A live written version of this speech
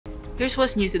Here's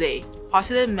what's new today,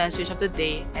 positive message of the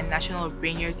day, and National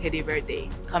Bring Your Teddy Bear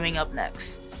Day coming up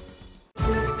next.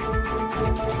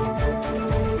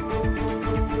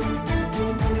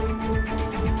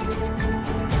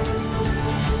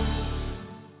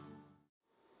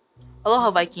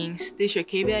 Aloha Vikings, this is your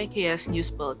KVIKS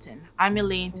News Bulletin. I'm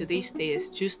Elaine. Today's date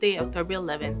is Tuesday, October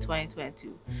 11,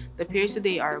 2022. The periods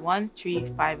today are 1,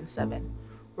 3, 5, and 7.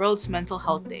 World's Mental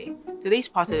Health Day. Today's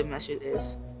positive message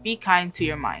is, be kind to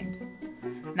your mind.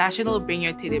 National Bring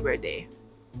Your Teddy Bear Day.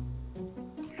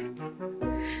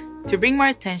 To bring more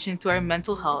attention to our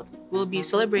mental health, we'll be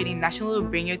celebrating National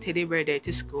Bring Your Teddy Bear Day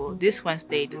to school this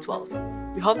Wednesday, the 12th.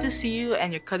 We hope to see you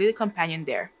and your cuddly companion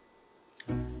there.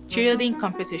 Cheerleading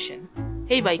competition.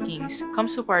 Hey Vikings, come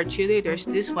support cheerleaders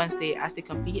this Wednesday as they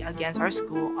compete against our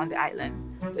school on the island.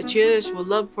 The cheerleaders would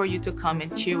love for you to come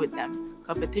and cheer with them.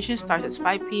 Competition starts at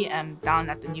 5 p.m. down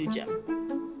at the new gym.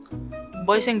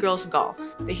 Boys and Girls Golf.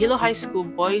 The Hilo High School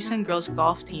Boys and Girls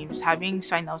Golf teams having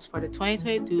sign-ups for the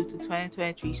 2022 to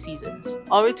 2023 seasons.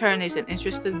 All returnees and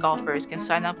interested golfers can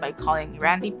sign up by calling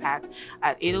Randy Pack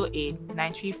at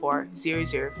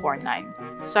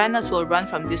 808-934-0049. Sign-ups will run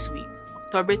from this week,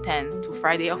 October 10 to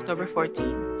Friday, October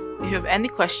 14. If you have any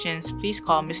questions, please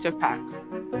call Mr. Pack.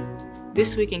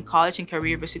 This week in college and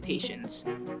career visitations.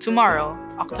 Tomorrow,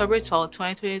 October 12,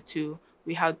 2022,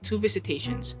 we have 2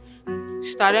 visitations.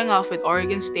 Starting off with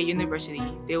Oregon State University,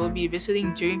 they will be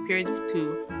visiting during period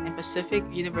 2, and Pacific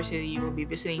University will be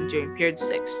visiting during period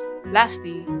 6.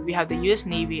 Lastly, we have the U.S.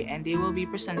 Navy, and they will be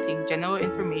presenting general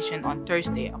information on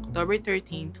Thursday, October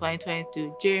 13,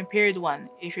 2022 during period 1.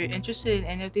 If you're interested in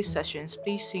any of these sessions,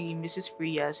 please see Mrs.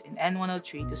 Frias in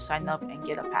N103 to sign up and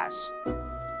get a pass.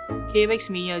 KVIKS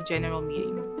Media General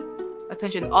Meeting.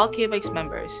 Attention all KVIKS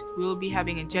members, we will be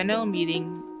having a general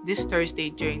meeting this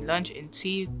Thursday during lunch in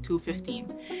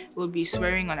C215. We'll be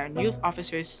swearing on our new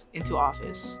officers into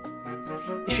office.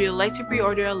 If you would like to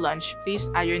pre-order a lunch, please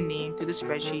add your name to the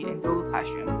spreadsheet in Google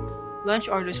Classroom. Lunch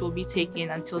orders will be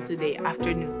taken until today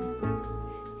afternoon.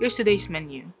 Here's today's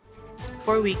menu.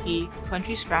 For wiki,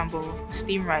 country scramble,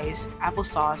 steamed rice,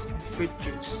 applesauce, and fruit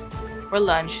juice. For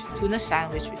lunch, tuna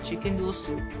sandwich with chicken noodle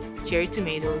soup, cherry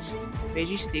tomatoes,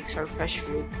 veggie sticks or fresh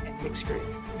fruit, and mixed fruit.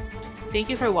 Thank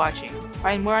you for watching.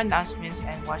 Find more announcements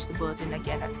and watch the bulletin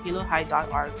again at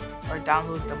hilo-waiakea.org or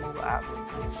download the mobile app.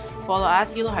 Follow at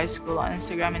Hilo High School on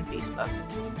Instagram and Facebook.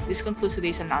 This concludes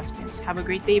today's announcements. Have a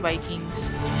great day, Vikings!